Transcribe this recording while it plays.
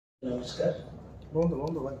নমস্কার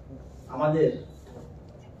আমাদের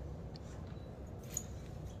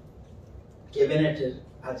ক্যাবিনেটের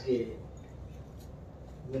আজকে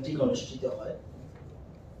মিটিং অনুষ্ঠিত হয়।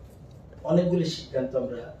 অনেকগুলি সিদ্ধান্ত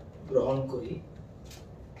আমরা গ্রহণ করি।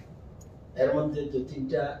 এর মধ্যে দু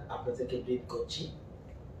তিনটা আপনাদেরকে ব্রিফ করছি।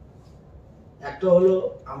 একটা হলো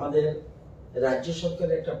আমাদের রাজ্য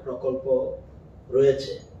সরকারের একটা প্রকল্প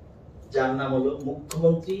রয়েছে যার নাম হলো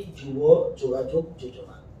মুখ্যমন্ত্রী যুব যোগাযোগ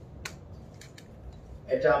যোজনা।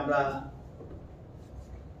 এটা আমরা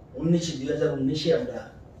 2019 আমরা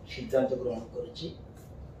সিদ্ধান্ত গ্রহণ করেছি।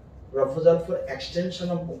 প্রপোজাল ফর এক্সটেনশন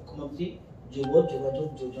অফ মুখ্যমন্ত্রী যুব যোগাযোগ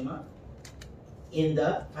যোজনা ইন দ্য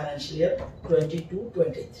ফাইন্যান্সিয়াল ইয়ার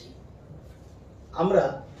 22-23। আমরা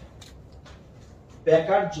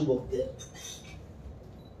বেকার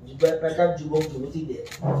যুবক যুবতীদের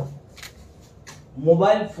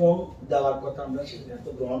মোবাইল ফোন দেওয়ার কথা আমরা সিদ্ধান্ত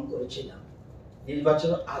গ্রহণ করেছিলাম,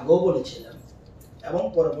 নির্বাচনের আগেও বলেছিলাম এবং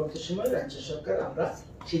পরবর্তী সময় রাজ্য সরকার আমরা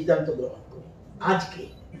সিদ্ধান্ত গ্রহণ করি।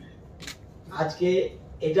 আজকে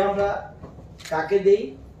এটা আমরা কাকে দেই?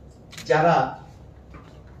 যারা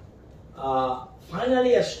ফাইনাল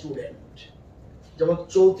ইয়ার স্টুডেন্ট, যেমন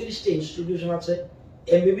 34টা ইনস্টিটিউশন আছে,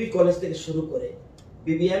 এমবিবি কলেজ থেকে শুরু করে,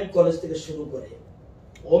 বিবিএম কলেজ থেকে শুরু করে,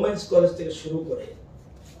 ওমেন্স কলেজ থেকে শুরু করে,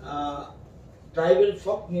 tribal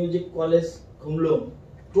folk music college ঘুমলুম,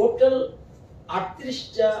 total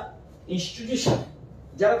 38টা institution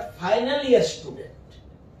যারা ফাইনাল ইয়ার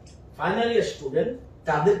স্টুডেন্ট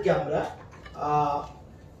তাদেরকে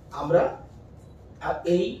আমরা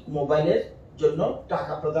এই মোবাইলের জন্য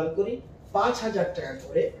টাকা প্রদান করি। 5,000 টাকা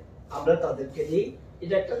করে আমরা তাদেরকে দিই।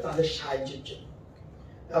 এটা একটা তাদের সাহায্যের জন্য।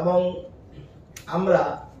 এবং আমরা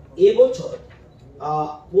এবছর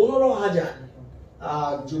 15,000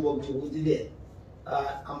 যুবক যুবতীদের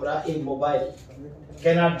আমরা এই মোবাইল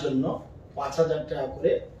কেনার জন্য 5,000 টাকা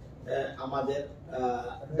করে আমাদের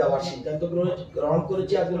দেওয়ার সিদ্ধান্ত গ্রহণ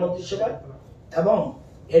করেছি আজকে মন্ত্রিসভায়। এবং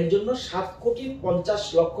এর জন্য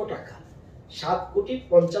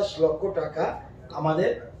 7,50,00,000 টাকা আমাদের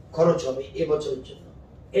খরচ হবে এবছরের জন্য।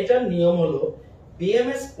 এটার নিয়ম হলো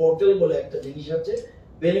বিএমএস পোর্টাল বলে একটা জিনিস আছে,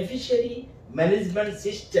 বেনিফিশিয়ারি ম্যানেজমেন্ট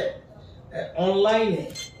সিস্টেম, অনলাইনে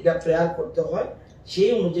এটা প্রেয়ার করতে হয়।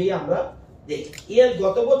 সেই অনুযায়ী আমরা দেখি। এর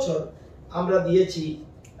গত বছর আমরা দিয়েছি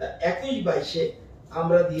 21-22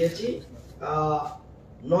 আমরা দিয়েছি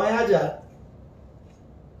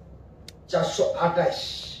 9,428।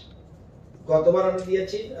 গতবার আমরা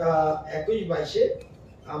দিয়েছি 21-22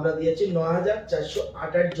 আমরা দিয়েছি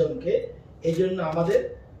 9,428 জনকে। এই জন্য আমাদের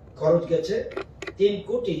খরচ গেছে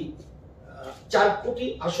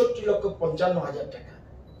 4,68,55,000 টাকা,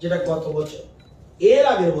 যেটা গত বছর। এর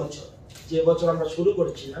আগের বছর, যে বছর আমরা শুরু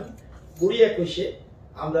করেছিলাম 20-21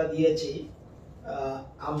 আমরা দিয়েছি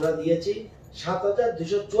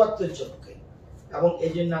 7,274 জনকে, এবং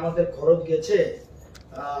এই জন্য আমাদের খরচ গেছে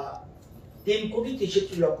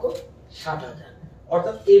 3,63,60,000।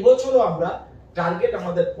 অর্থাৎ এবছরও আমরা টার্গেট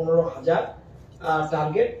আমাদের 15,000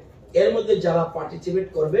 টার্গেট। এর মধ্যে যারা পার্টিসিপেট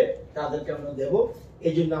করবে তাদেরকে আমরা দেব।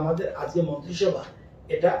 এই জন্য আমাদের আজকে মন্ত্রিসভা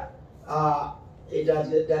এটা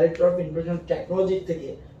আজকে ডাইরেক্টর অফ ইনফরমেশন টেকনোলজি থেকে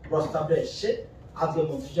প্রস্তাবটা এসছে, আজকে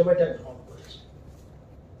মন্ত্রিসভা এটা গ্রহণ করেছে।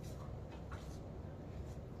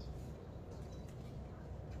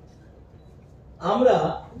 আমরা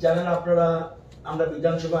জানেন আপনারা, আমরা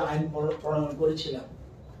বিধানসভা আইন প্রণয়ন করেছিলাম,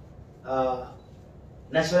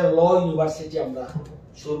 ন্যাশনাল ল ইউনিভার্সিটি আমরা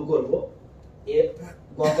শুরু করব। এর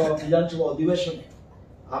গত বিধানসভা অধিবেশনে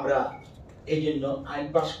আমরা এই জন্য আইন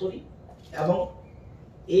পাস করি, এবং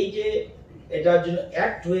এই যে এটার জন্য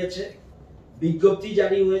অ্যাক্ট হয়েছে, বিজ্ঞপ্তি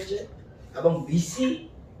জারি হয়েছে, এবং ভিসি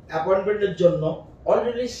অ্যাপয়েন্টমেন্টের জন্য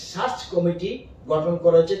অলরেডি সার্চ কমিটি গঠন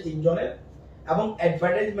করা হয়েছে 3 জনের, এবং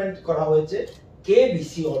অ্যাডভার্টাইজমেন্ট করা হয়েছে কে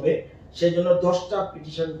ভিসি হবে। সেই জন্য 10টা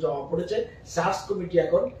পিটিশন জমা পড়েছে। সার্চ কমিটি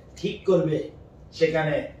এখন ঠিক করবে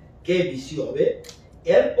সেখানে কে ভিসি হবে।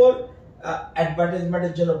 এরপর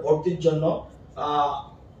অ্যাডভার্টাইজমেন্টের জন্য ভর্তির জন্য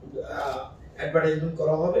অ্যাডভার্টাইজমেন্ট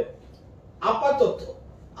করা হবে।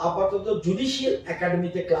 আপাতত জুডিশিয়াল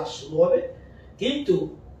একাডেমিতে ক্লাস শুরু হবে। কিন্তু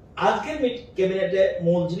আজকের ক্যাবিনেটে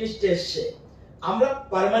মূল জিনিসটা এসছে, আমরা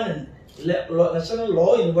permanent national law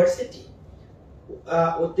university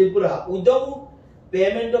Tripura without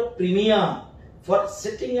payment of premium for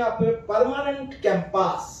setting up a permanent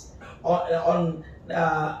campus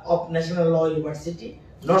of national law university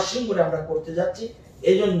নরসিংপুরে আমরা করতে যাচ্ছি।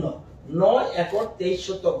 এই জন্য 9 একর 23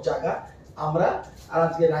 শতক জায়গা আমরা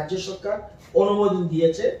আজকে রাজ্য সরকার অনুমোদন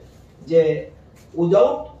দিয়েছে যে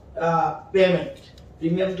উইদাউট পেমেন্ট,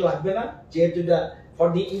 প্রিমিয়াম লাগবে না, যেহেতু এটা for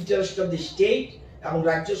the interest of the state, এবং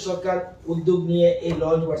রাজ্য সরকার উদ্যোগ নিয়ে এই ল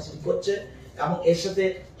ইউনিভার্সিটি করছে। এবং এর সাথে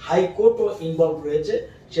হাইকোর্টও ইনভলভ রয়েছে।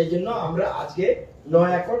 সেই জন্য আমরা আজকে 9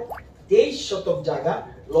 একর 23 শতক জায়গা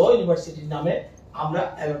ল ইউনিভার্সিটির নামে আমরা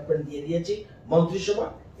অ্যালটমেন্ট দিয়ে দিয়েছি, মন্ত্রিসভা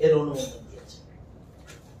এর অনুমোদন দিয়েছে।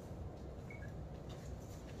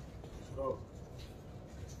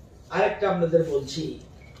 আরেকটা আপনাদের বলছি,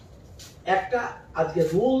 একটা আজকে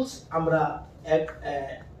রুলস আমরা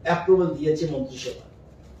অ্যাপ্রুভাল দিয়েছি মন্ত্রিসভা,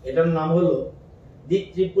 এটার নাম হলো দি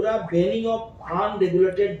Tripura banning of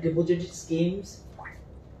unregulated deposit schemes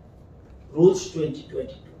rules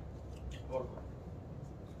 2022।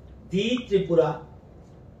 The Tripura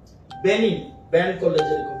banning, ban করলে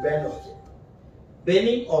যেরকম ব্যান হচ্ছে,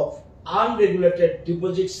 banning of unregulated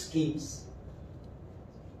deposit schemes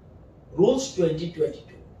rules 2022।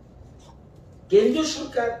 কেন্দ্রীয়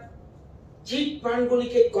সরকার চিট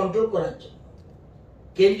ফান্ডগুলিকে কন্ট্রোল করার জন্য,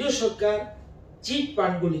 কেন্দ্রীয় সরকার চিট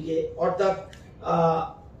ফান্ডগুলিকে অর্থাৎ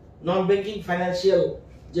নন ব্যাংকিং ফাইন্যান্সিয়াল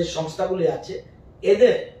যে সংস্থাগুলি আছে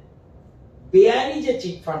এদের বেআইনি যে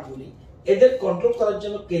চিট ফান্ডগুলি এদের কন্ট্রোল করার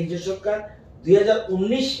জন্য কেন্দ্রীয় সরকার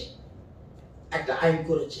 2019-এ একটা আইন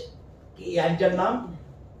করেছে। এই আইনটার নাম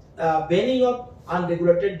banning of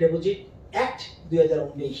unregulated deposit act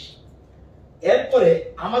 2019। এরপরে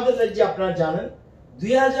আমাদের রাজ্যে আপনারা জানেন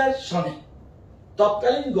 2000 সনে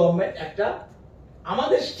তৎকালীন গভর্নমেন্ট একটা,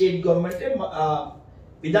 আমাদের স্টেট গভর্নমেন্টের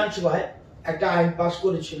বিধানসভায় একটা আইন পাস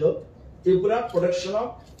করেছিল, Tripura protection of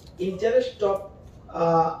interest of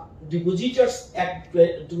ডিপোজিটার্স act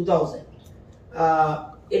 2000।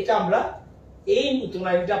 এটা আমরা এই নতুন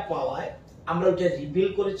আইনটা পাওয়ায় আমরা ওটা রিপিল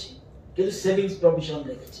করেছি, কিন্তু সেভিংস প্রভিশন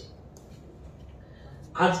রেখেছি।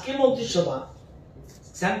 আজকে মন্ত্রিসভা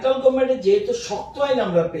সেন্ট্রাল গভর্নমেন্টের যেহেতু শক্ত আইন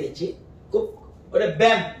আমরা পেয়েছি, খুব ওটা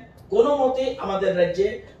ব্যান, কোনো মতে আমাদের রাজ্যে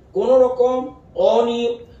কোন রকম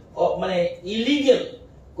মানে ইলিগেল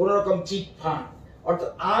কোন রকম চিট ফান্ড অর্থাৎ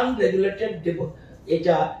আনরেগুলেটেড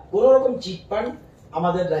এটা কোন রকম চিট ফান্ড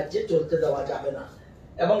আমাদের রাজ্যে চলতে দেওয়া যাবে না,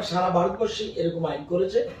 এবং সারা ভারতবর্ষে এরকম আইন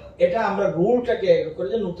করেছে। এটা আমরা রুলটাকে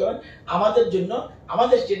করেছে নতুন, আমাদের জন্য,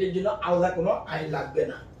 আমাদের স্টেটের জন্য আলাদা কোনো আইন লাগবে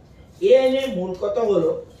না। এই আইনের মূল কথা হলো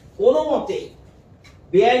কোনো মতে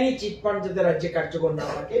বেআইনি চিট ফান্ড যাতে রাজ্যে কার্যকর না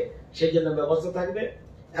থাকে সেই জন্য ব্যবস্থা থাকবে।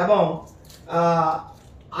 এবং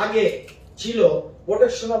আগে ছিল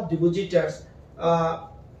প্রোটেকশন অফ ডিপোজিটার্স,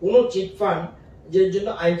 কোন চিট ফান্ড যে জন্য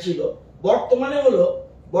আইন ছিল, বর্তমানে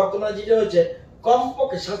যেটা হচ্ছে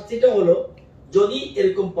কমপক্ষে শাস্তিটা হলো, যদি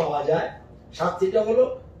এরকম পাওয়া যায় শাস্তিটা হলো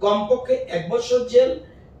কমপক্ষে 1 বছর জেল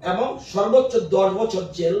এবং সর্বোচ্চ 10 বছর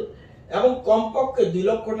জেল, এবং কমপক্ষে 2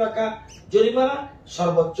 লক্ষ টাকা জরিমানা,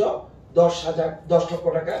 সর্বোচ্চ 10 লক্ষ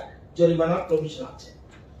টাকা জরিমানার প্রভিশন আছে।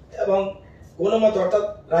 এবং কোনো মতে অর্থাৎ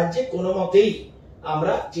রাজ্যে কোনো মতেই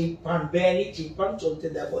আমরা চিট ফান্ড, বেআইনি চিট ফান্ড চলতে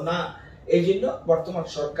দেব না। এই জন্য বর্তমান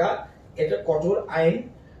সরকার এটা কঠোর আইন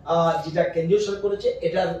যেটা কেন্দ্রীয় সরকার করেছে,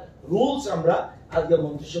 এটার রুলস আমরা আজকে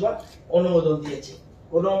মন্ত্রিসভা অনুমোদন দিয়েছি।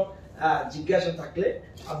 কোনো জিজ্ঞাসা থাকলে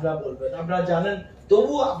আপনারা বলবেন। আপনারা জানেন,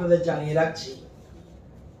 তবুও আপনাদের জানিয়ে রাখছি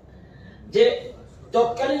যে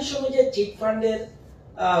তৎকালীন সময় যে চিট ফান্ডের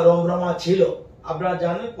রমরমা ছিল, আপনারা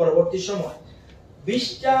জানেন পরবর্তী সময়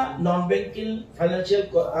 20টা নন ব্যাংকিং ফাইন্যান্সিয়াল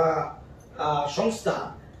সংস্থা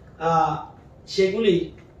সেগুলি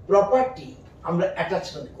প্রপার্টি আমরা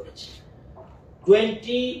অ্যাটাচমেন্ট করেছি।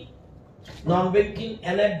 20 নন ব্যাংকিং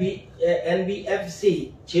এনবিএফসি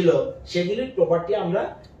ছিল, সেগুলির প্রপার্টি আমরা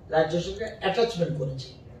রাজ্য সরকার অ্যাটাচমেন্ট করেছি,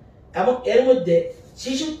 এবং এর মধ্যে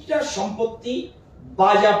 66টা সম্পত্তি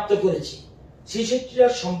বাজেয়াপ্ত করেছি। 66টা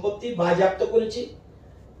সম্পত্তি বাজেয়াপ্ত করেছি,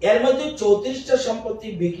 এর মধ্যে 34টা সম্পত্তি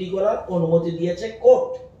বিক্রি করার অনুমতি দিয়েছে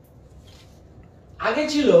কোর্ট।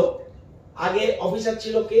 আগে অফিসার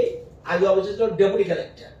ছিল কে? আগে অফিসার ছিল ডেপুটি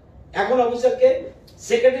কালেক্টর, এখন অফিসারকে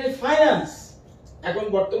সেক্রেটারি ফাইন্যান্স। এখন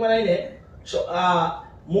বর্তমান আইনে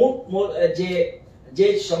যে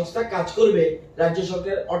সংস্থা কাজ করবে রাজ্য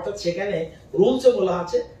সরকার, অর্থাৎ সেখানে রুলসে বলা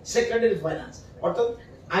আছে সেক্রেটারি ফাইন্যান্স, অর্থাৎ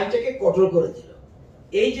আইনটাকে কঠোর করে দিল।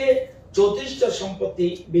 এই যে 34টা সম্পত্তি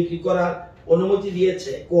বিক্রি করার অনুমতি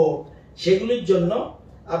দিয়েছে কোর্ট, সেগুলির জন্য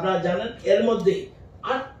আপনারা জানেন এর মধ্যে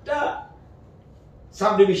 8টা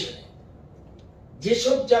সাব ডিভিশনে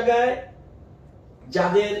যেসব জায়গায়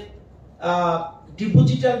যাদের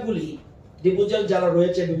ডিপোজিটার যারা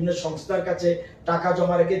রয়েছে বিভিন্ন সংস্থার কাছে টাকা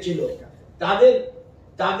জমা রেখেছিল,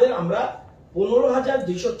 তাদের আমরা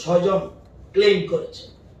 15,206 জন ক্লেম করেছে।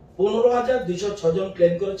 15,206 জন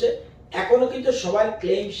ক্লেম করেছে। এখনো কিন্তু সবার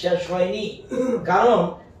ক্লেম শেষ হয়নি, কারণ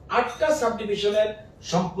 8টা সাব ডিভিশনের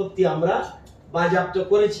সম্পত্তি আমরা বাজেয়াপ্ত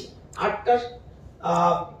করেছি। 8টা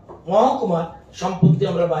মহকুমার সম্পত্তি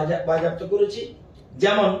আমরা বাজেয়াপ্ত করেছি।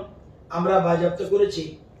 যেমন আমরা বাজেয়াপ্ত করেছি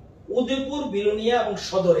উদয়পুর, বিলোনিয়া এবং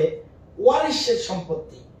সদরে ওয়ারিশের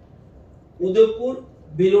সম্পত্তি। উদয়পুর,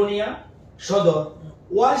 বিলোনিয়া, সদর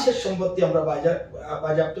ওয়ারিশের সম্পত্তি আমরা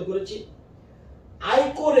বাজেয়াপ্ত করেছি।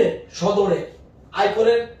 আয়করের সদরের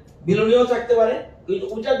আয়করের বিলনীয় থাকতে পারে, কিন্তু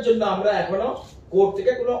ওটার জন্য আমরা এখনো কোর্ট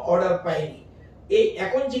থেকে কোনো অর্ডার পাইনি। এই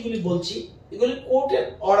এখন যেগুলি বলছি এগুলি কোর্টের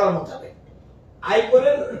অর্ডার মোতাবেক।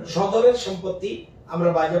 আয়করের সদরের সম্পত্তি আমরা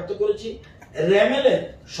বাজেয়াপ্ত করেছি। রেমেলের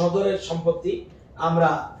সদরের সম্পত্তি আমরা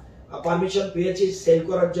পারমিশন পেয়েছি সেল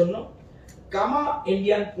করার জন্য। কামা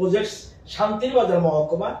ইন্ডিয়ান প্রজেক্টস শান্তির বাজার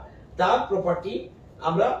মহকুমা তার প্রপার্টি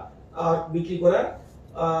আমরা বিক্রি করার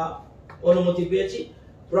অনুমতি পেয়েছি।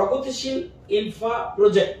 প্রগতিশীল ইনফ্রা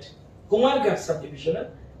প্রজেক্ট কুমারঘাট সাব ডিভিশনের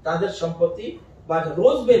তাদের সম্পত্তি বা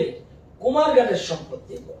রোজবেরি কুমারঘাটের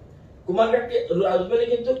সম্পত্তি। কুমারঘাটকে রোজবেরি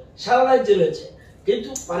কিন্তু সারা রাজ্যে রয়েছে, কিন্তু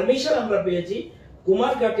পারমিশন আমরা পেয়েছি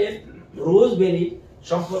কুমারঘাটের রোজবেরি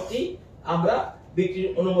সম্পত্তি আমরা বিক্রির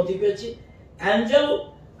অনুমতি পেয়েছি। অ্যাঞ্জেল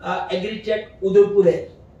এগ্রিটেক উদয়পুরে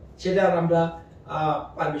সেটার আমরা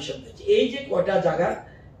পারমিশন পেয়েছি। এই যে কয়টা জায়গা,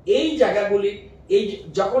 এই জায়গাগুলি এই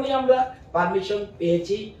যখনই আমরা পারমিশন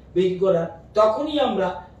পেয়েছি বিক্রি করার, তখনই আমরা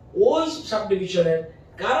ওই সাব ডিভিশনের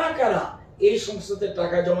কারা কারা এই সংস্থাতে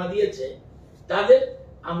টাকা জমা দিয়েছে তাদের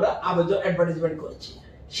আমরা আবেদন অ্যাডভার্টাইজমেন্ট করেছি।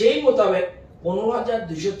 সেই মোতাবেক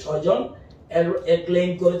 15,206 জন ক্লেম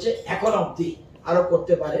করেছে, এখন অবধি আরো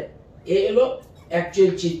করতে পারে। এ হলো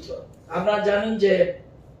অ্যাকচুয়াল চিত্র। আপনারা জানেন যে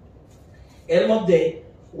এর মধ্যে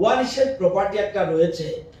ওয়ারিশের প্রপার্টি একটা রয়েছে,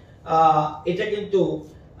 এটা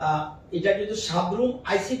কিন্তু সাবরুম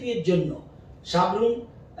আইসিপি এর জন্য, সাবরুম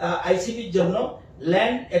আইসিপির জন্য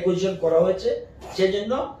ল্যান্ড অ্যাকুইজিশন করা হয়েছে।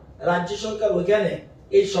 সেজন্য রাজ্য সরকার ওইখানে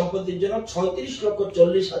এই সম্পত্তির জন্য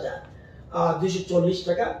 36,40,240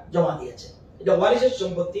 টাকা জমা দিয়েছে। এটা ওয়ারিশের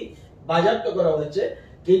সম্পত্তি বাজেয়াপ্ত করা হয়েছে,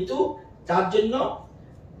 কিন্তু তার জন্য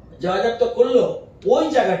বাজেয়াপ্ত করলো ওই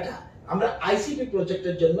জায়গাটা আমরা আইসিপি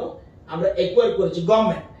প্রজেক্টের জন্য আমরা একুয়ার করেছি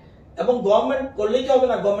গভর্নমেন্ট। এবং গভর্নমেন্ট করলেই তো হবে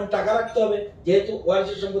না, গভর্নমেন্ট টাকা রাখতে হবে, যেহেতু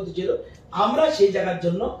ওয়ারিশের সম্পত্তি ছিল। আমরা সেই জায়গার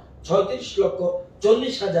জন্য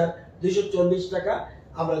 36,40,240 টাকা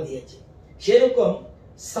আমরা দিয়েছি। সেরকম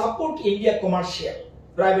সাপোর্ট ইন্ডিয়া কমার্শিয়াল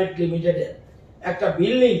প্রাইভেট লিমিটেডের একটা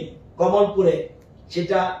বিল্ডিং কমলপুরে,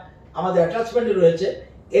 সেটা আমাদের অ্যাটাচমেন্টে রয়েছে,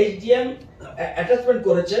 এইচডিএম অ্যাটাচমেন্ট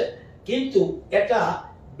করেছে, কিন্তু এটা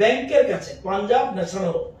ব্যাংকের কাছে, পাঞ্জাব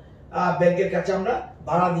ন্যাশনাল ব্যাংকের কাছে আমরা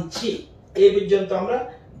ভাড়া দিচ্ছি। এই পর্যন্ত আমরা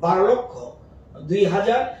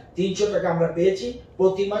 12,02,300 টাকা আমরা পেয়েছি,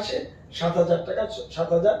 প্রতি মাসে 7,000 টাকা,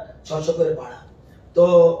 7,600 করে ভাড়া। তো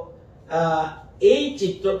এই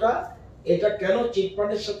চিত্রটা, এটা কেন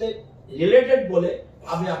চিটফান্ডের সাথে রিলেটেড বলে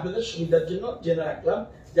আমি আপনাদের সুবিধার জন্য জেনে রাখলাম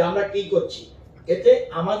যে আমরা কি করছি। এতে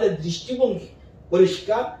আমাদের দৃষ্টিভঙ্গি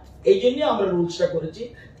পরিষ্কার, এই জন্য আমরা রুলসটা করেছি,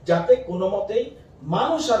 যাতে কোনো মতেই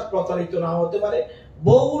মানুষ আর প্রতারিত না হতে পারে।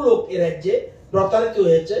 বহু লোক এ রাজ্যে প্রতারিত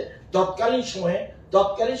হয়েছে তৎকালীন সময়ে,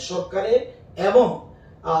 তৎকালীন সরকারের এবং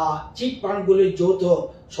চিট ফান্ডগুলির যৌথ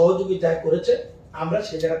সহযোগিতায় করেছে। আমরা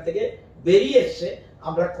সে জায়গা থেকে বেরিয়ে এসে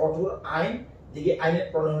আমরা কঠোর আইনের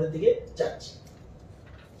প্রণয়নের দিকে যাচ্ছি।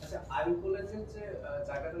 আচ্ছা, আইন কলেজের যে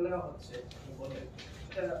জায়গাটা নেওয়া হচ্ছে বলেন,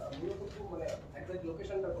 এটা মূলত মানে এক্সাক্ট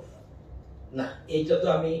লোকেশনটা কোথায়? না, এইটা তো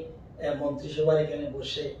আমি মন্ত্রিসভার এখানে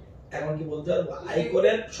বসে এখন কি বলতে পারবো।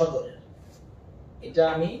 আয়করের সদরের, এটা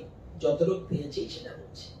আমি যতটুকু পেয়েছি সেটা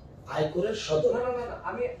বলছি। আয়করের সদর। না,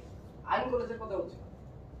 আমি আইন কলেজের কথা বলছি।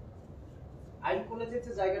 আইন কলেজের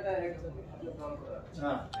যে জায়গাটা একদম আপনি গ্রহণ করা,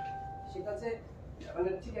 হ্যাঁ, সেটা যে মানে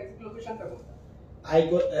ঠিক এক্সাক্ট লোকেশনটা কোথায়?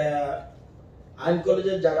 আইন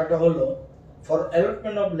কলেজের জায়গাটা হলো for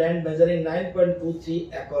allotment of land measuring 9.23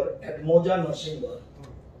 acre এট মোজা Narsingarh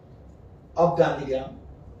of Gandhigram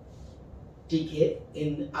TK in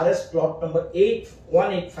RS plot number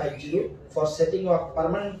 81850 for setting up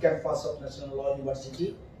permanent campus of National Law University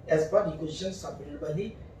as per requisition submitted by the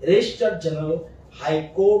Registrar General High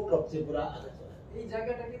Court of Tripura. এই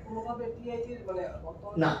জায়গাটা কি কোনোভাবে TIT মানে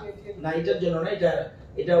না এটার জন্য না,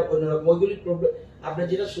 এটা অন্যরকম। ওইগুলি প্রবলেম আপনি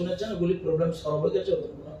যেটা শুনেছেন ওগুলি প্রবলেম সলভ হয়ে গেছে,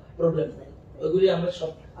 ওগুলি কোনো প্রবলেম নেই, ওইগুলি আমরা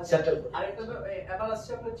সব সেটেল করি। আরেকটা এবার আসছে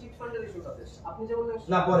আপনার চিট ফান্ডের ইস্যুটাতে, আপনি যে বললেন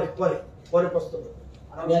না পরে প্রস্তাব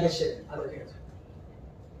আমি আগে শেষ। ঠিক আছে।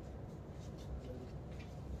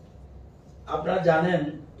 আপনারা জানেন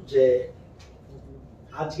যে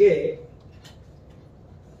আজকে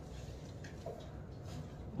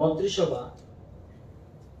মন্ত্রিসভা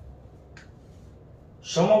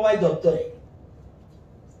সমবায় দপ্তরে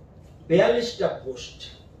 42টা পোস্ট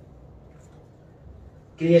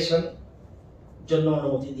ক্রিয়েশন জন্য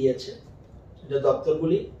অনুমতি দিয়েছে। যে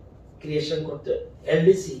দপ্তরগুলি ক্রিয়েশন করতে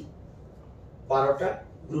LDC 12টা,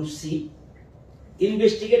 group C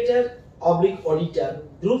investigator oblique auditor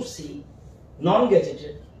group C নন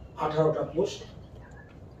gazetted 18টা post,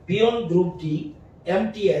 peon group D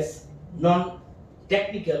MTS non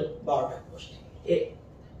technical 12টা post. এই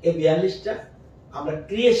 42টা আমরা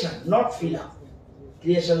ক্রিয়েশন নট ফিল আপ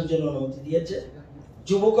ক্রিয়েশনের জন্য অনুমতি দিয়েছে।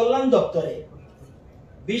 যুব কল্যাণ দপ্তরে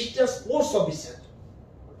 20টা স্পোর্টস অফিসার,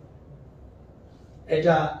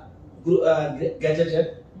 এটা গ্যাজেটের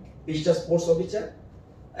 20টা স্পোর্টস অফিসার,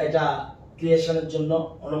 এটা ক্রিয়েশনের জন্য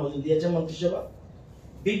অনুমোদন দিয়েছে মন্ত্রিসভা।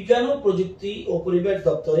 বিজ্ঞান ও প্রযুক্তি ও পরিবেশ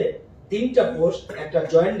দপ্তরে 3টা পোস্ট, একটা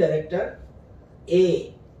জয়েন্ট ডাইরেক্টর এ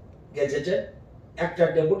গ্যাজেটেড, একটা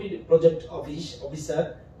deputy project officer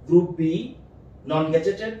group B নন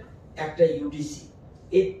গ্যাজেটেড, একটা ইউডিসি।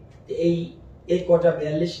 এই কটা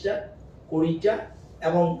 42টা 20টা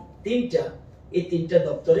এবং 3টা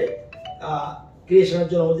দপ্তরে ক্রিয়েশনের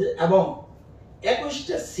জন্য অনুমতি, এবং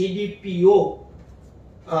 21টা সিডিপিও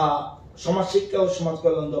সমাজ শিক্ষা ও সমাজ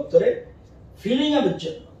কল্যাণ দপ্তরে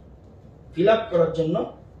ফিল আপ করার জন্য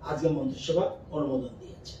আজকে মন্ত্রিসভা অনুমোদন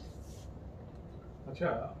দিয়েছে। আচ্ছা,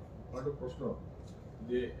 একটা প্রশ্ন,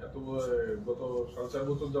 যে এত গত 4.5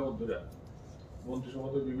 বছর যাবত ধরে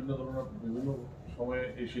মন্ত্রিসভাতে বিভিন্ন ধরনের বিভিন্ন সময়ে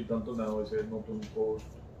এই সিদ্ধান্ত নেওয়া হয়েছে, নতুন পোস্ট,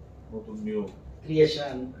 নতুন নিয়োগ,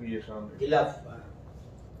 ক্রিয়েশন ফিল আপ।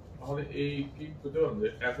 তাহলে এই কি বলতে পারেন যে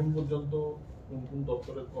এখন পর্যন্ত কোন কোন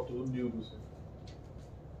দপ্তরে কতজন নিয়োগ হয়েছে?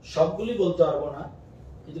 সবগুলি বলতে পারবো না,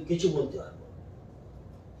 কিন্তু কিছু বলতে পারবো।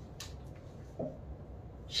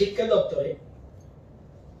 শিক্ষা দপ্তরে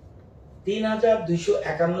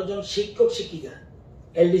 3251 জন শিক্ষক শিক্ষিকা,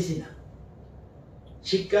 এলডিসি না,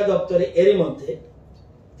 শিক্ষা দপ্তরে এর মধ্যে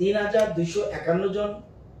 3251 জন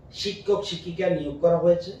শিক্ষক শিক্ষিকা নিয়োগ করা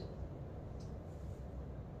হয়েছে।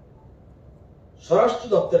 স্বরাষ্ট্র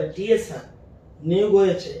দপ্তরে টিএসআর নিয়োগ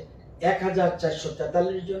হয়েছে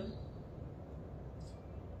 1443 জন।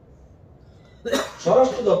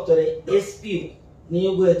 স্বরাষ্ট্র দপ্তরে এসপিও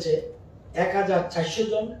নিয়োগ হয়েছে 1400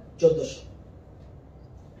 জন, 1400।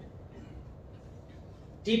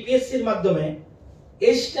 টিপিএসসির মাধ্যমে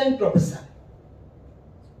অ্যাসিস্ট্যান্ট প্রফেসর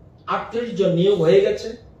 38 জন নিয়োগ হয়ে গেছে,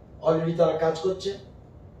 অলরেডি তারা কাজ করছে।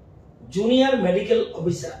 জুনিয়র মেডিকেল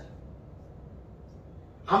অফিসার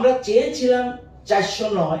আমরা চেয়েছিলাম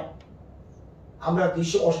 409, আমরা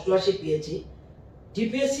 288 পেয়েছি।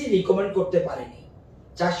 টিপিএসসি রিকমেন্ড করতে পারেনি,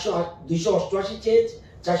 288 চেয়েছি,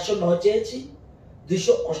 409 চেয়েছি,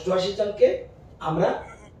 288 জনকে আমরা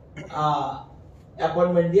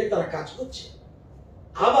অ্যাপয়েন্টমেন্ট দিয়ে তারা কাজ করছে।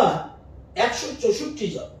 আবার 164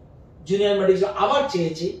 জন জুনিয়র মেডিকেল আবার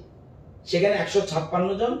চেয়েছি, সেখানে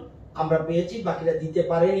 156 জন আমরা পেয়েছি, বাকিরা দিতে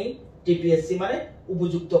পারেনি, টিপিএসসি মানে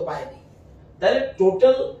উপযুক্ত পায়নি। তাহলে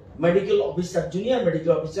total medical officer, junior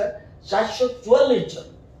medical officer 444 জন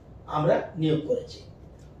আমরা নিয়োগ করেছি।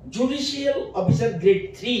 জুডিশিয়াল অফিসার গ্রেড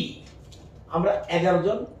 3 আমরা 11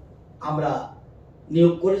 জন আমরা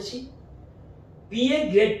নিয়োগ করেছি। পিএ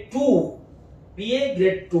গ্রেড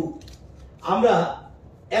 2 আমরা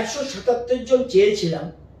 177 জন চেয়েছিলাম,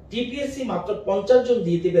 টিপিএসসি মাত্র 50 জন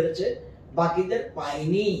দিতে পেরেছে, বাকিদের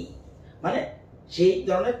পায়নি, মানে সেই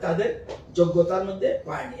ধরনের তাদের যোগ্যতার মধ্যে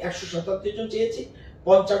পায়নি। 177 জন চেয়েছি,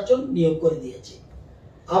 50 জন নিয়োগ করে দিয়েছি।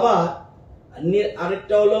 আবার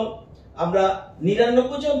আরেকটা হলো আমরা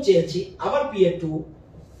 99 জন চেয়েছি, আবার পিএ 2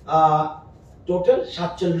 টোটাল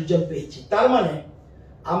 47 জন পেয়েছি। তার মানে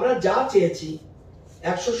আমরা যা চেয়েছি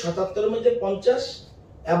 177 এর মধ্যে 50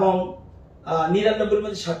 এবং 99 এর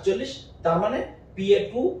মধ্যে 47, তার মানে পিএ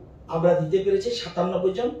 2 আমরা দিতে পেরেছি,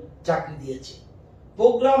 97 জন চাকরি দিয়েছি।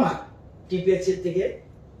 প্রোগ্রামার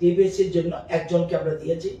টিপিএসসির জন্য একজনকে আমরা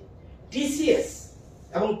দিয়েছি। টিসিএস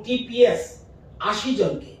এবং টিপিএস 80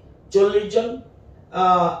 জনকে, 40 জন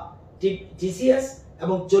টিসিএস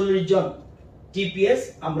এবং 40 জন টিপিএস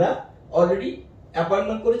আমরা অলরেডি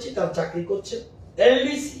অ্যাপয়েন্টমেন্ট করেছি, তারা চাকরি করছে।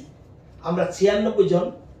 এলডিসি আমরা 96 জন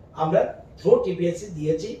আমরা থ্রু টিপিএসসি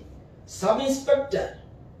দিয়েছি। সাব ইন্সপেক্টর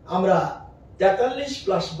আমরা 43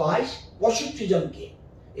 প্লাস 22 65 জনকে,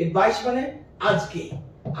 এই 22 মানে আজকে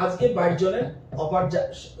 22 জনের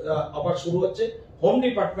অফার শুরু হচ্ছে। হোম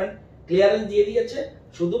ডিপার্টমেন্ট ক্লিয়ারেন্স দিয়ে দিয়েছে,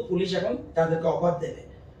 শুধু পুলিশ এখন তাদেরকে অফার দেবে।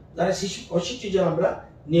 তাহলে 65 জন আমরা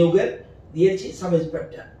নিয়োগের দিয়েছি সাব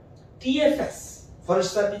ইন্সপেক্টর। টিএফএস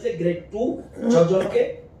ফরেস্ট সার্ভিসে গ্রেড 2 6 জনকে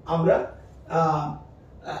আমরা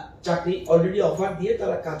চাকরি অলরেডি অফার দিয়ে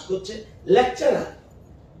তারা কাজ করছে। লেকচারার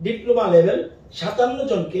ডিপ্লোমা লেভেল 57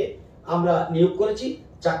 জনকে আমরা নিয়োগ করেছি,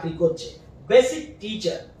 চাকরি করছে। Basic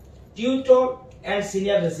teacher, tutor and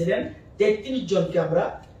senior resident 33 জনকে আমরা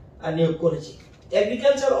নিয়োগ করেছি।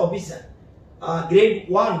 এগ্রিকালচার অফিসার গ্রেড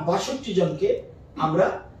 1 62 জনকে আমরা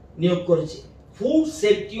নিয়োগ করেছি। ফুড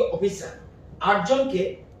সেফটি অফিসার 8 জনকে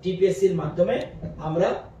টিপিএসসির মাধ্যমে আমরা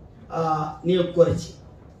নিয়োগ করেছি।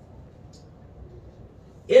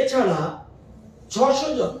 এছাড়া 600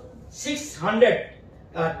 জন 600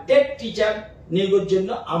 টেক টিচার নিয়োগের জন্য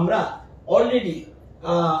আমরা অলরেডি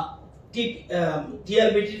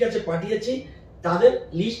টিআরবিটির কাছে পাঠিয়েছি, তাদের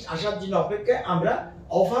লিস্ট আসার জন্য অপেক্ষায়। আমরা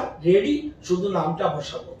অফার রেডি, শুধু নামটা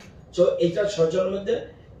বসাবো। তো এটা 6 জনের মধ্যে,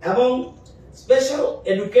 এবং স্পেশাল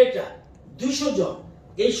এডুকেটর 200 জন।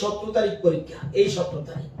 এই 17 তারিখ পরীক্ষা, এই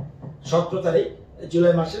 17 তারিখ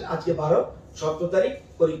জুলাই মাসের, আজকে 12, 17 তারিখ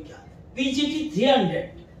পরীক্ষা। পিজিটি 300,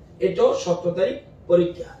 এটাও 17 তারিখ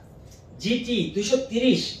পরীক্ষা। জিটি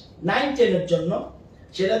 230 9-10 এর জন্য,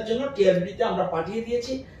 সেটার জন্য টিআরবিটিতে আমরা পাঠিয়ে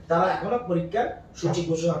দিয়েছি, তারা এখনো পরীক্ষার সূচি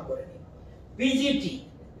ঘোষণা করেনি। পিজিটি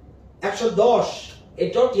 110,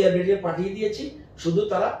 এটাও টিআরবিটিতে পাঠিয়ে দিয়েছি, শুধু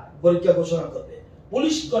তারা পরীক্ষা ঘোষণা করবে।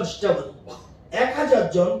 পুলিশ কনস্টেবল 1000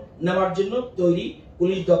 জন নেওয়ার জন্য তৈরি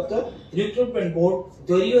পুলিশ দপ্তর, রিক্রুটমেন্ট বোর্ড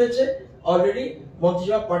তৈরি হয়েছে, অলরেডি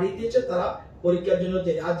মন্ত্রিসভা পাঠিয়ে দিয়েছে, তারা পরীক্ষার জন্য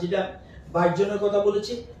তৈরি। আজ যেটা 22 জনের কথা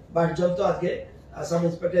বলেছি, 22 জন তো আজকে সাব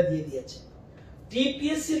ইন্সপেক্টর দিয়ে দিয়েছে।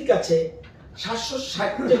 টিপিএসসির কাছে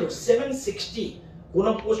 760 কোন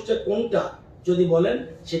পোস্টে কোনটা যদি বলেন,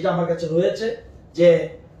 সেটা আমার কাছে রয়েছে, যে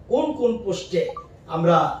কোন কোন পোস্টে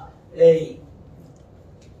আমরা এই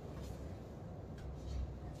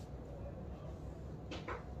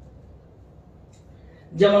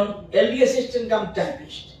যেমন এলডি অ্যাসিস্ট্যান্ট কাম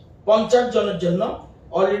টাইপিস্ট 50 জনের জন্য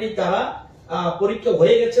অলরেডি তারা পরীক্ষা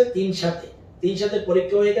হয়ে গেছে, 3 সাথে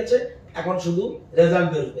পরীক্ষা হয়ে গেছে, এখন শুধু রেজাল্ট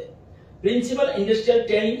বেরোবে। প্রিন্সিপাল ইন্ডাস্ট্রিয়াল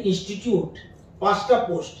ট্রেনিং ইনস্টিটিউট 5টা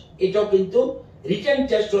পোস্ট, এটাও কিন্তু রিটেন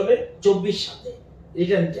টেস্ট হবে 24 সাথে,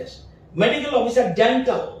 written test. Medical officer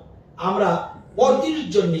dental আমরা 35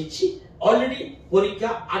 জন নিচ্ছি, অলরেডি পরীক্ষা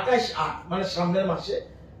 28/8, মানে সামনের মাসে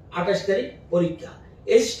 28 তারিখ পরীক্ষা।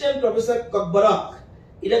 অ্যাসিস্ট্যান্ট প্রফেসর ককবরক,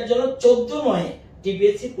 এটার জন্য 14/9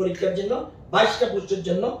 টিপিএসসি পরীক্ষার জন্য 22টা পোস্টের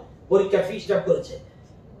জন্য পরীক্ষা ফি স্টার্ট করেছে।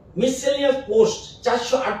 মিসেলিয়াস পোস্ট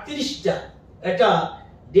 438টা, এটা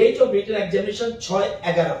ডেট অফ রিটেন এক্সামিনেশন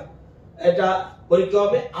 6/11, এটা পরীক্ষা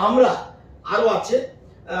হবে। আমরা আরো আছে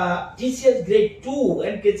TCS grade 2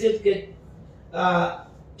 and KCS grade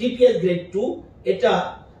TPS grade 2, এটা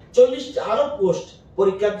 40টা আরো পোস্ট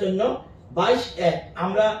পরীক্ষার জন্য 22/1,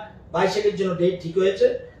 আমরা 22 এর জন্য ডেট ঠিক হয়েছে।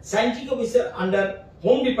 Scientific officer under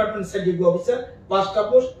home department scientific officer 5টা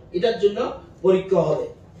পোস্ট, এটার জন্য পরীক্ষা হবে।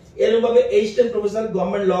 এরকমভাবে assistant professor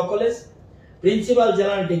government law college, principal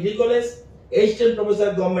general degree college, assistant professor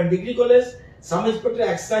government degree college, sub inspector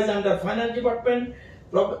excise under finance department,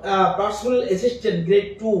 personal assistant grade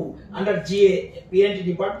 2 under GA পিএনটি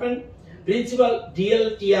department, principal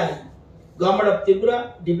ডিএলটিআই government of Tripura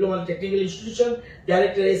diploma technical institution,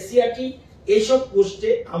 director SCRT, এইসব পোস্টে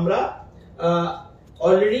আমরা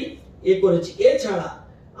already করেছি। এছাড়া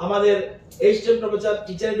আমাদের assistant professor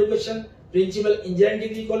teacher education, principal engineering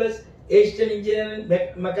degree college, assistant engineering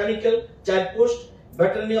mechanical 4 post,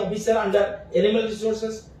 veterinary officer under animal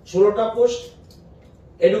resources 16টা post,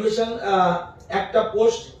 education 1টা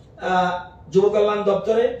post যুব কল্যাণ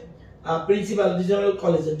দপ্তরে, principal regional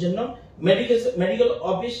কলেজের জন্য, medical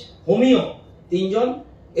office homeo 3 John,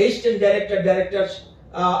 assistant director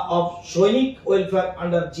of সৈনিক ওয়েলফেয়ার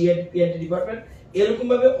আন্ডার জিএনপিএনটি ডিপার্টমেন্ট, এরকম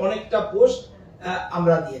ভাবে অনেকটা post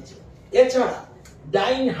আমরা দিয়েছি। এছাড়া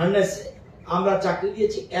ডাইন হার্নেসে আমরা চাকরি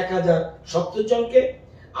দিয়েছি 1070 জনকে।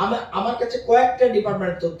 আমার কাছে কয়েকটা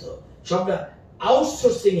ডিপার্টমেন্টের তথ্য, সবটা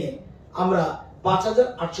আউটসোর্সিং এ আমরা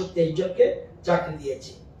 5823 জনকে চাকরি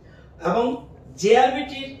দিয়েছি, এবং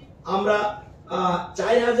জেআরবিটির আমরা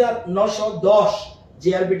 4910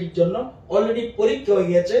 জেআরবিটির জন্য অলরেডি পরীক্ষা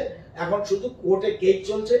হয়ে গেছে, এখন শুধু কোর্টে কেস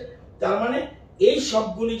চলছে। তার মানে এই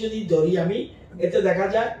সবগুলি যদি ধরি আমি, এতে দেখা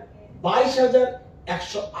যায়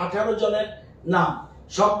 22,118 জনের নাম।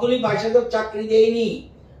 সবগুলি 22,000 চাকরি দেয়নি,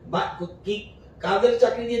 বা কি কাদের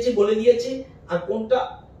চাকরি দিয়েছি বলে দিয়েছি, আর কোনটা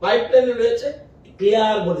পাইপলাইনে রয়েছে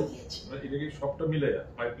ক্লিয়ার বলে দিয়েছি। এটা কি সবটা মিলে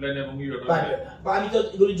পাইপলাইন এবং আমি তো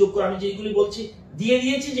এগুলি যোগ করে আমি যেগুলি বলছি দিয়ে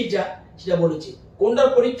দিয়েছি, যেটা সেটা বলেছি, কোনটার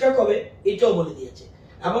পরীক্ষা কবে এটাও বলে দিয়েছে,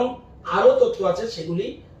 এবং আরো তথ্য আছে, সেগুলি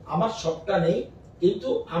আমার সবটা নেই, কিন্তু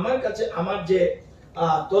আমার কাছে আমার যে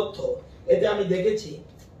তথ্য, এতে আমি দেখেছি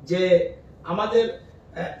যে আমাদের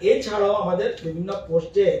এছাড়াও আমাদের বিভিন্ন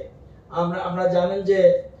পোস্টে আমরা জানেন যে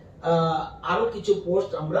আরো কিছু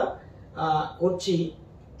পোস্ট আমরা করছি।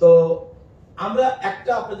 তো আমরা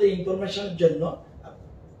একটা আপনাদের ইনফরমেশনের জন্য,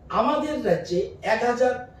 আমাদের রাজ্যে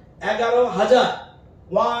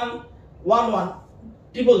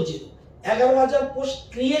 11,000 পোস্ট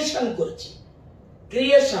ক্রিয়েশন করেছি।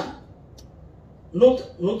 ক্রিয়েশন,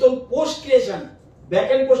 নতুন পোস্ট ক্রিয়েশন,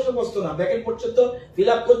 ব্যাকএন্ড পোস্টের প্রশ্ন না, ব্যাকএন্ড পোস্ট তো ফিল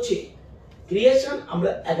আপ করছি। ক্রিয়েশন আমরা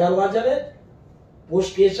 11,000 পোস্ট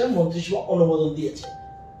ক্রিয়েশন মন্ত্রিসভা অনুমোদন দিয়েছে,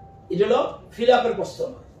 এটা হলো ফিল আপের প্রশ্ন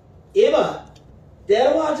নয়। এবার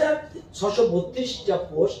 13,632টা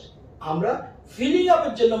পোস্ট আমরা ফিলিং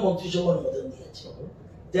আপের জন্য মন্ত্রিসভা অনুমোদন দিয়েছে।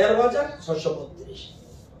 13,632।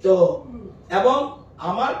 তো এবং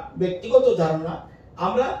আমার ব্যক্তিগত ধারণা,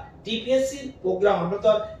 আমরা টিপিএসসির প্রোগ্রাম, আমরা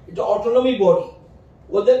তো এটা অটোনমি বডি,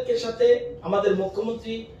 ওদেরকে সাথে আমাদের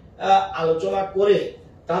মুখ্যমন্ত্রী আলোচনা করে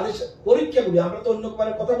তাদের পরীক্ষাগুলি, আমরা তো অন্য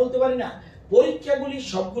কারণে কথা বলতে পারি না, পরীক্ষাগুলি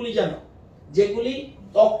সবগুলি যেন যেগুলি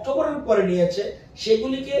অক্টোবরের পরে নিয়েছে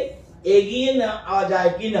সেগুলিকে এগিয়ে নেওয়া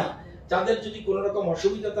যায় কিনা, তাদের যদি কোনো রকম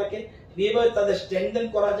অসুবিধা থাকে কিভাবে তাদের স্ট্রেংথেন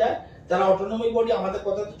করা যায়, তারা অটোনমি বডি, আমাদের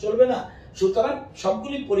কথা তো চলবে না। সুতরাং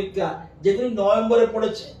সবগুলি পরীক্ষা যেগুলি নভেম্বরে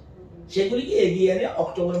পড়েছে সেগুলিকে এগিয়ে এনে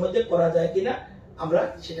অক্টোবরের মধ্যে করা যায় কিনা আমরা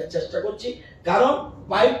সেটা চেষ্টা করছি। কারণ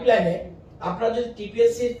পাইপলাইনে আপনারা যদি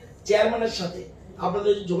টিপিএসসির চেয়ারম্যানের সাথে আপনারা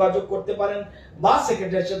যদি যোগাযোগ করতে পারেন বা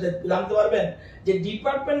সেক্রেটারির সাথে জানতে পারবেন যে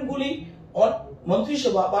ডিপার্টমেন্টগুলি,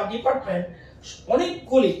 মন্ত্রিসভা বা ডিপার্টমেন্ট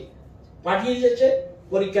অনেকগুলি পাঠিয়ে দিয়েছে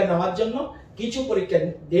পরীক্ষা নেওয়ার জন্য, কিছু পরীক্ষা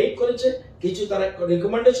ডেট করেছে, কিছু তারা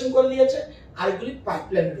রিকমেন্ডেশন করে দিয়েছে, আর এগুলি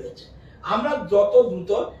পাইপলাইন রয়েছে। আমরা যত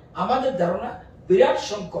দ্রুত, আমাদের ধারণা বিরাট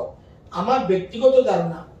সংখ্যক, আমার ব্যক্তিগত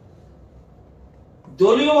ধারণা,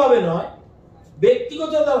 দলীয়ভাবে নয়,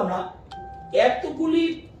 ব্যক্তিগত ধারণা, এতগুলি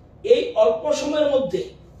এই অল্প সময়ের মধ্যে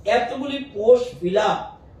এতগুলি পোস্ট ফিল আপ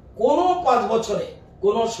কোনো 5 বছরে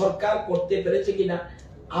কোন সরকার করতে পেরেছে কিনা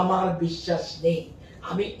আমার বিশ্বাস নেই।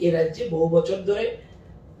 আমি এ রাজ্যে বহু বছর ধরে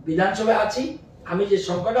বিধানসভায় আছি, আমি যে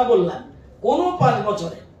সংখ্যাটা বললাম কোনো 5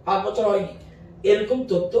 বছরে, 5 বছর হয়নি, এরকম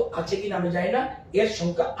তথ্য আছে কিনা আমি জানি না। এর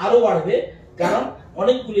সংখ্যা আরো বাড়বে, কারণ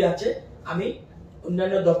অনেকগুলি আছে। আমি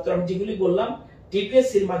অন্যান্য দপ্তর, আমি যেগুলি বললাম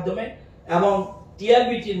টিপিএসসির মাধ্যমে এবং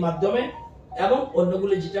টিআরবিটির মাধ্যমে এবং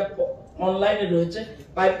অন্যগুলি যেটা অনলাইনে রয়েছে,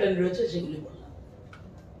 পাইপলাইন রয়েছে, সেগুলি বললাম।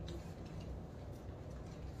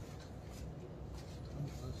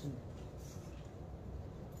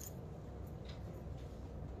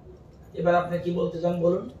 এবার আপনি কি বলতে চান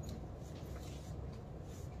বলুন।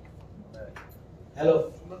 হ্যালো,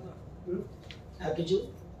 আর কিছু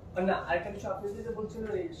না, আরেকটা বিষয় আপনি যেটা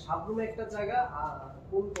বলছিলেন, এই সাবরুমে একটা জায়গা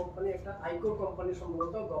কোন কোম্পানি, একটা আইকোর কোম্পানি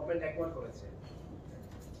সম্ভবত গভর্নমেন্ট অ্যাকোয়ার করেছে,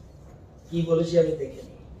 কি বলেছি আমি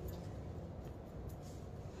দেখিনি।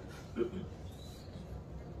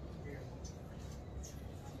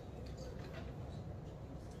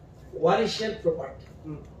 ওয়ারিশের প্রপার্টি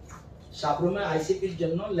সাবরুমে আইসিপির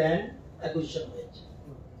জন্য ল্যান্ড অ্যাকুইজিশন হয়েছে,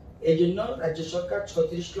 এই জন্য রাজ্য সরকার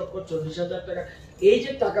 36,40,000 টাকা, এই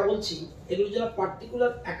যে টাকা বলছি এগুলোর জন্য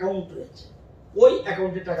পার্টিকুলার অ্যাকাউন্ট রয়েছে, ওই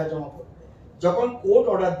অ্যাকাউন্টে টাকা জমা করবে। যখন কোর্ট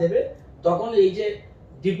অর্ডার দেবে তখন এই যে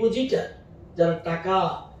ডিপোজিটার যারা টাকা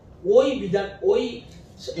ওই বিধান ওই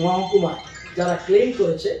মহকুমায় যারা ক্লেম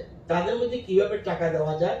করেছে তাদের মধ্যে কিভাবে টাকা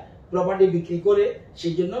দেওয়া যায় প্রপার্টি বিক্রি করে,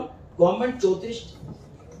 সেই জন্য গভর্নমেন্ট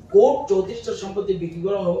 34টা সম্পত্তি বিক্রি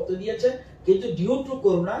করার অনুমতি দিয়েছে, কিন্তু ডিউ টু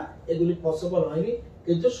করোনা এগুলি পসিবল হয়নি,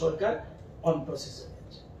 কিন্তু সরকার অন প্রসেসে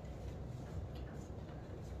রয়েছে।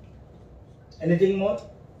 এনিথিং মোর?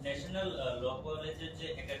 ন্যাশনাল ল কলেজের যে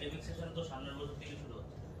একাডেমিক সেশন তো সামনের বছর থেকে শুরু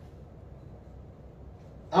হচ্ছে,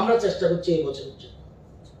 আমরা চেষ্টা করছি এই বছরের জন্য,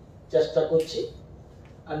 চেষ্টা করছি।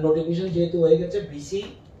 আর নোটিফিকেশন যেহেতু হয়ে গেছে বিসি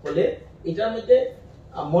হলে এটার মধ্যে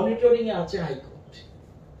মনিটরিং এ আছে হাইকোর্ট,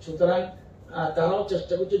 সুতরাং তারাও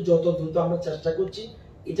চেষ্টা করছে যত দ্রুত, আমরা চেষ্টা করছি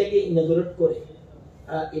এটাকে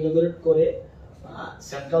ইনোগ্রেট করে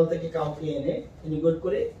সেন্ট্রাল থেকে কাউকে এনে ইনোগ্রেট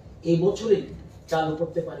করে এই বছরই চালু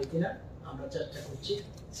করতে পারি কিনা আমরা চেষ্টা করছি,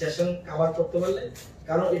 সেশন কভার করতে পারলে।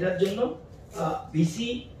 কারণ এটার জন্য বিসি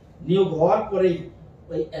নিয়োগ হওয়ার পরেই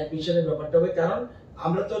ওই অ্যাডমিশনের ব্যাপারটা হবে, কারণ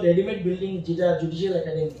আমরা তো রেডিমেড বিল্ডিং যেটা জুডিশিয়াল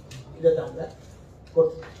একাডেমি এটাতে আমরা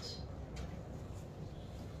করতে